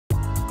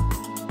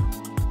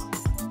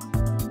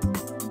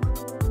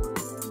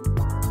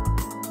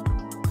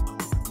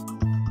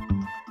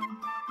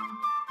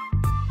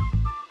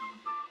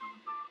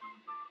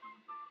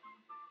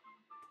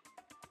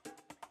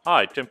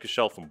Hi, Tim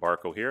Cashel from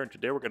Barco here, and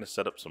today we're going to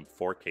set up some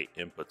 4K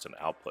inputs and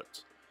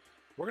outputs.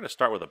 We're going to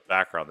start with a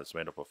background that's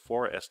made up of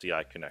 4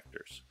 SDI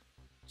connectors.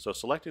 So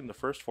selecting the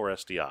first 4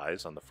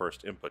 SDIs on the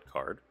first input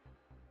card,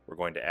 we're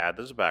going to add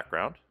this as a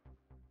background,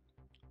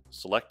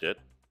 select it,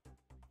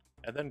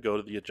 and then go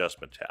to the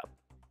Adjustment tab.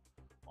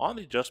 On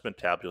the Adjustment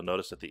tab, you'll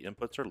notice that the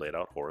inputs are laid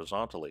out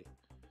horizontally.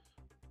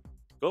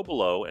 Go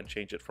below and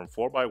change it from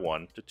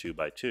 4x1 to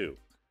 2x2,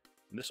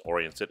 and this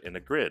orients it in a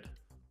grid,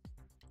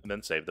 and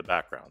then save the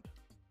background.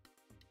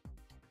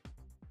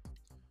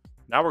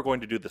 Now we're going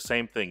to do the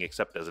same thing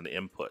except as an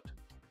input.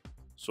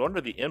 So under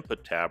the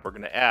Input tab, we're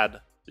going to add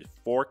the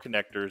 4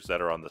 connectors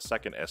that are on the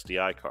second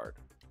SDI card,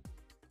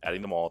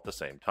 adding them all at the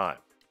same time.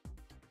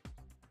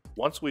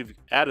 Once we've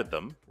added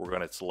them, we're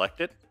going to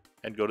select it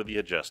and go to the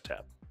Adjust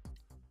tab.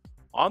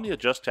 On the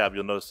Adjust tab,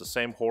 you'll notice the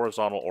same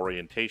horizontal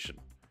orientation,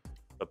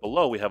 but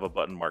below we have a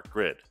button marked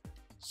Grid.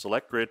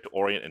 Select Grid to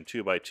orient in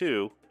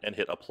 2x2 and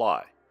hit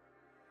Apply,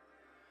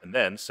 and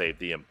then save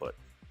the input.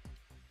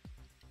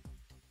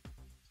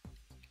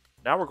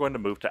 Now we're going to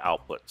move to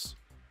Outputs.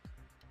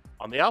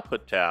 On the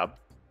Output tab,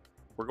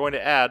 we're going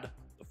to add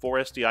the 4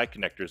 SDI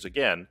connectors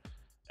again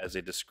as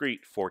a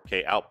discrete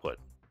 4K output,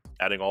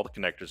 adding all the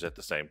connectors at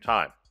the same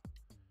time.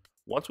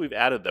 Once we've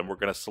added them, we're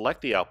going to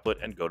select the output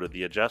and go to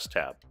the Adjust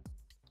tab.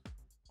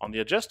 On the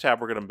Adjust tab,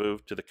 we're going to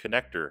move to the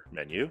Connector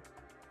menu,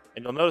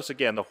 and you'll notice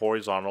again the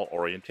horizontal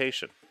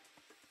orientation.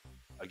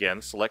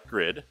 Again, select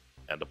Grid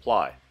and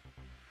Apply.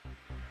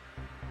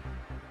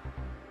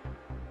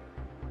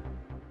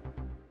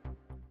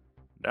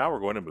 Now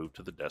we're going to move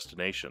to the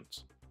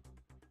destinations.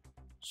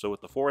 So with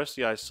the 4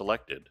 SDIs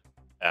selected,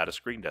 add a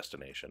screen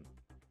destination,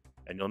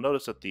 and you'll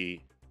notice that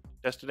the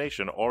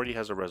destination already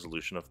has a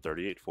resolution of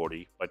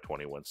 3840 by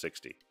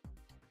 2160.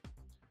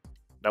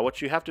 Now what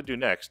you have to do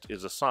next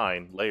is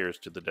assign layers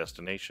to the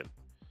destination,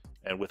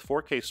 and with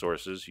 4K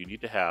sources you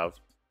need to have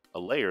a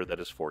layer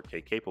that is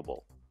 4K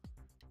capable.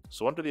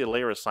 So under the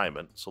layer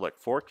assignment,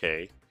 select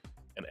 4K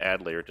and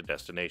add layer to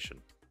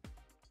destination.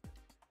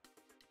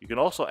 You can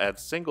also add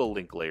single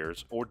link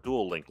layers or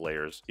dual link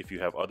layers if you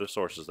have other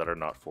sources that are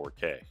not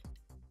 4K.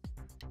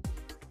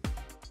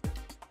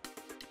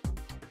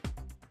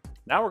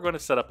 Now we're going to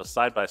set up a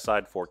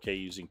side-by-side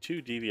 4K using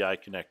 2 DVI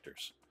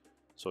connectors.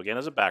 So again,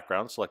 as a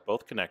background, select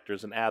both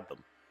connectors and add them.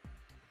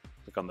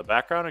 Click on the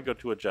background and go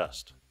to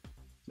Adjust.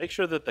 Make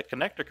sure that the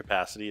connector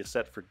capacity is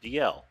set for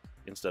DL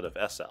instead of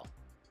SL.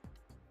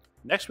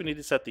 Next, we need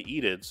to set the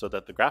EDID so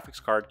that the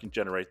graphics card can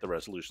generate the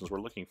resolutions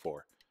we're looking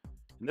for.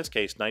 In this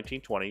case,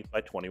 1920 by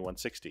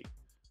 2160.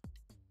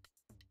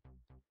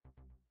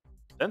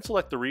 Then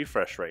select the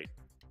refresh rate.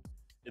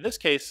 In this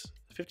case,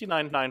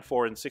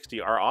 5994 and 60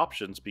 are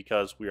options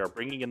because we are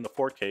bringing in the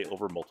 4K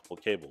over multiple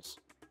cables.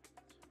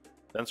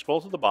 Then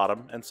scroll to the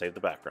bottom and save the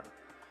background.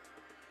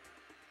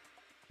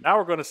 Now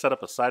we're going to set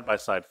up a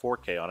side-by-side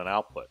 4K on an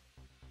output.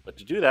 But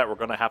to do that, we're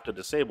going to have to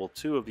disable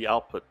 2 of the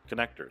output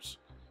connectors.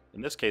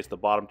 In this case, the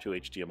bottom 2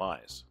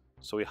 HDMIs.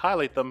 So we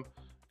highlight them,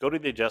 go to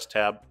the Adjust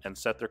tab, and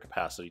set their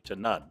capacity to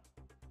none.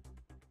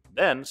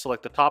 Then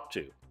select the top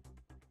 2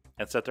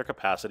 and set their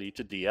capacity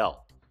to DL.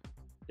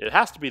 It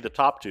has to be the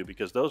top 2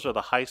 because those are the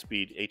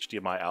high-speed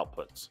HDMI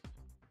outputs.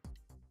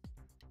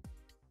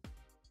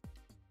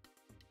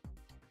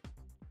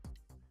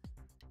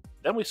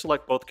 Then we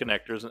select both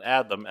connectors and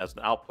add them as an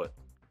output.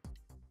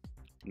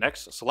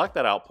 Next, select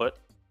that output,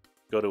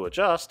 go to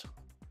Adjust,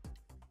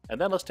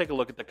 and then let's take a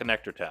look at the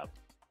Connector tab.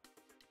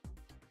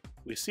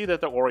 We see that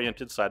they're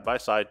oriented side by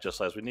side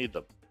just as we need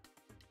them,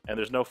 and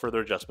there's no further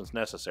adjustments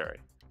necessary.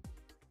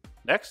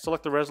 Next,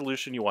 select the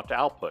resolution you want to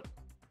output.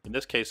 In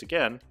this case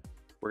again,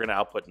 we're going to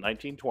output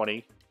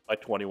 1920 by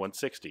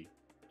 2160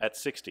 at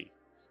 60.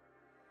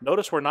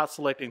 Notice we're not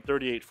selecting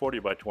 3840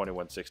 by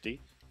 2160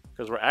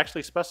 because we're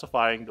actually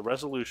specifying the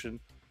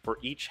resolution for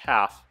each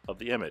half of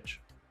the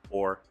image,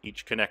 or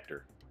each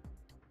connector.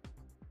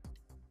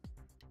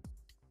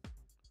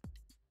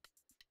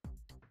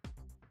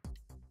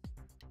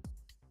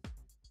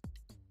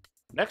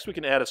 Next, we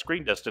can add a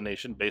screen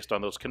destination based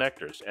on those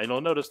connectors, and you'll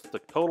notice that the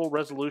total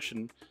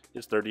resolution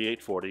is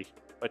 3840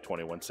 by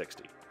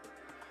 2160.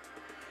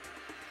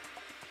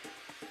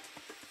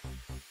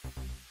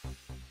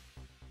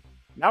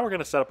 Now we're going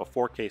to set up a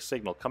 4K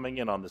signal coming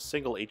in on the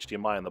single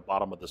HDMI on the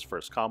bottom of this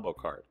first combo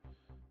card.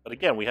 But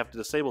again, we have to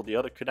disable the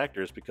other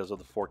connectors because of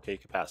the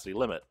 4K capacity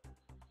limit.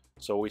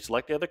 So we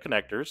select the other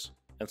connectors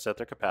and set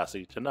their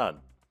capacity to none.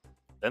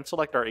 Then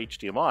select our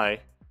HDMI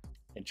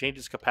and change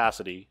its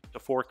capacity to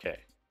 4K.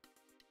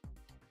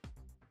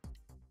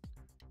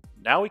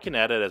 Now we can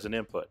add it as an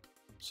input.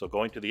 So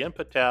going to the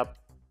Input tab,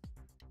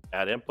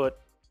 add input,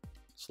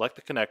 select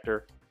the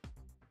connector,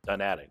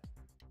 done adding.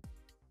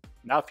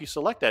 Now if you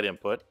select that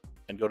input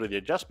and go to the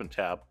Adjustment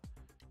tab,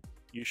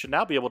 you should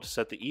now be able to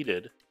set the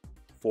EDID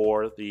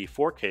for the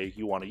 4K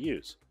you want to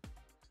use.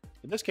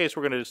 In this case,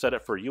 we're going to set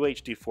it for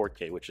UHD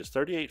 4K, which is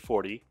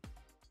 3840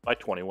 by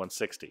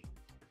 2160.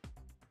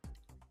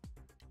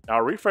 Now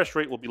our refresh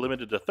rate will be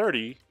limited to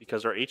 30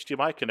 because our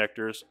HDMI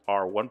connectors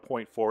are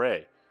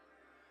 1.4A,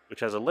 which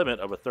has a limit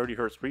of a 30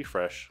 Hz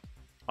refresh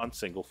on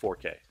single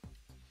 4K.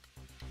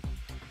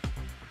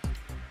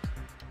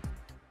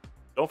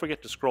 Don't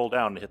forget to scroll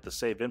down and hit the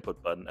Save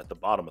Input button at the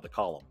bottom of the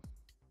column.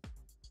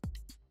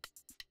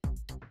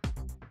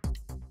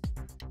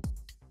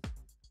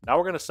 Now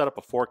we're going to set up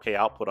a 4K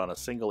output on a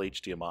single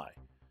HDMI.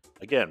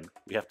 Again,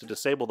 we have to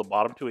disable the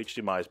bottom two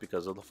HDMIs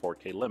because of the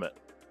 4K limit.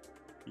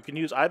 You can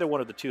use either one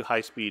of the two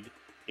high-speed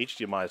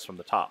HDMIs from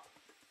the top.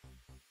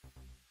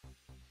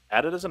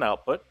 Add it as an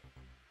output,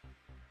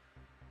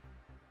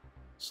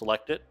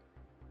 select it,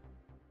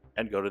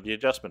 and go to the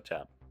Adjustment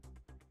tab.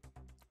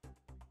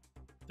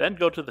 Then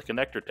go to the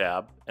Connector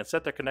tab and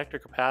set the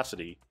connector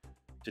capacity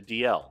to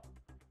DL.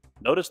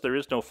 Notice there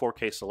is no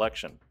 4K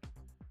selection.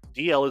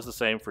 DL is the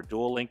same for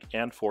dual link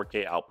and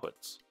 4K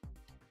outputs.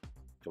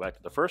 Go back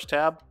to the first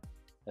tab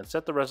and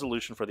set the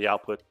resolution for the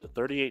output to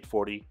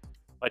 3840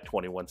 by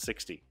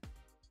 2160.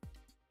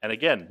 And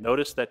again,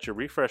 notice that your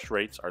refresh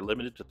rates are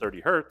limited to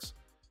 30 Hz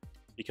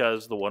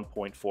because the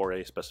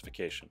 1.4A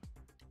specification.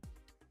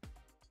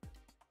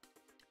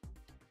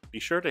 Be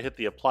sure to hit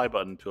the Apply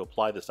button to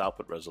apply this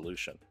output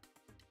resolution.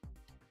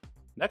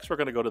 Next, we're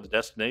going to go to the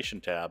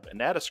Destination tab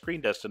and add a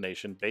screen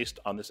destination based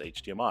on this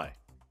HDMI.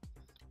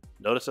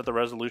 Notice that the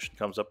resolution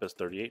comes up as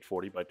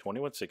 3840 by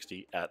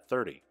 2160 at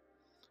 30.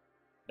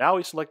 Now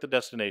we select the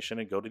destination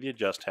and go to the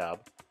Adjust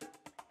tab.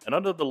 And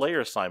under the layer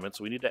assignments,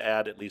 we need to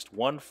add at least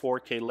one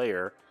 4K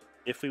layer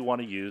if we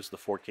want to use the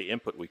 4K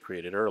input we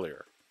created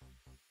earlier.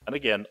 And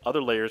again,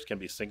 other layers can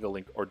be single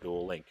link or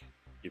dual link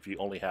if you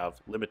only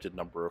have limited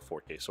number of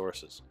 4K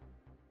sources.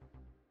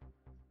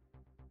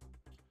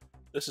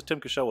 This is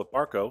Tim Cashel with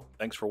Barco.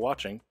 Thanks for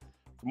watching.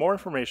 For more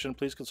information,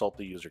 please consult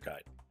the user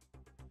guide.